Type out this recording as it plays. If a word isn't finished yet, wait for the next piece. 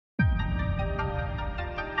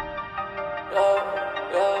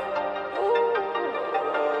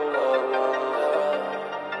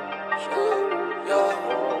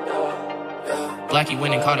Blacky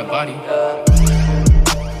went and caught a body.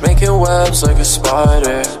 Making webs like a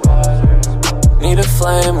spider. Need a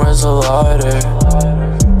flame, where's a lighter?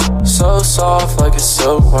 So soft like a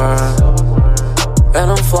silkworm.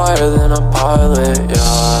 And I'm flyer than a pilot,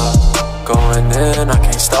 yeah. Going in, I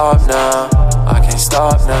can't stop now. I can't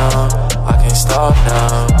stop now. I can't stop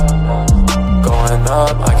now. Going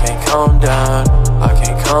up, I can't come down. I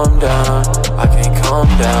can't come down. I can't come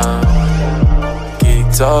down.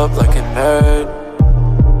 Geeked up like a nerd.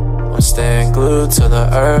 I'm staying glued to the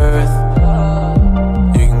earth.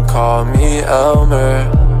 You can call me Elmer.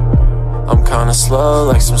 I'm kinda slow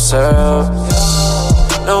like some syrup.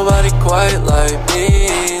 Nobody quite like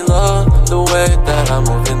me. Love the way that I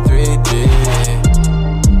move in 3D.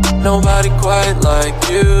 Nobody quite like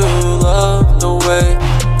you. Love the way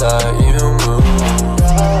that you move.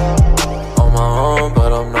 On my own,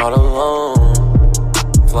 but I'm not alone.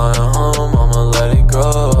 Flying home, I'ma let it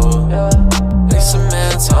go. Lace some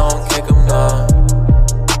mans, I don't kick 'em now.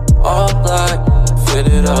 All black, fit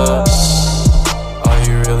it up. Are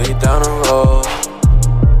you really down to roll?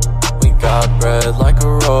 We got bread like a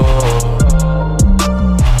roll.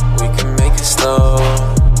 We can make it snow.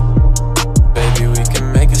 Baby, we can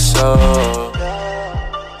make it show.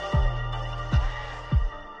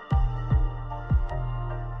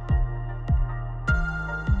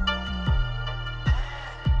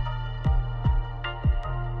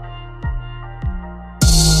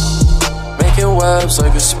 Making webs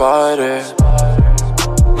like a spider.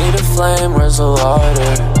 Need a flame, where's a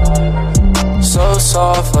lighter? So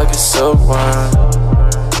soft like a silkworm.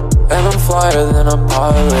 And I'm flyer than a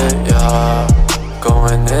pilot, yeah.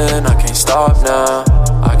 Going in, I can't stop now.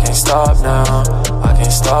 I can't stop now. I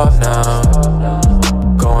can't stop now.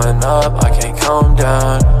 Going up, I can't come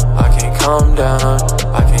down. I can't come down.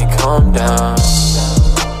 I can't come down.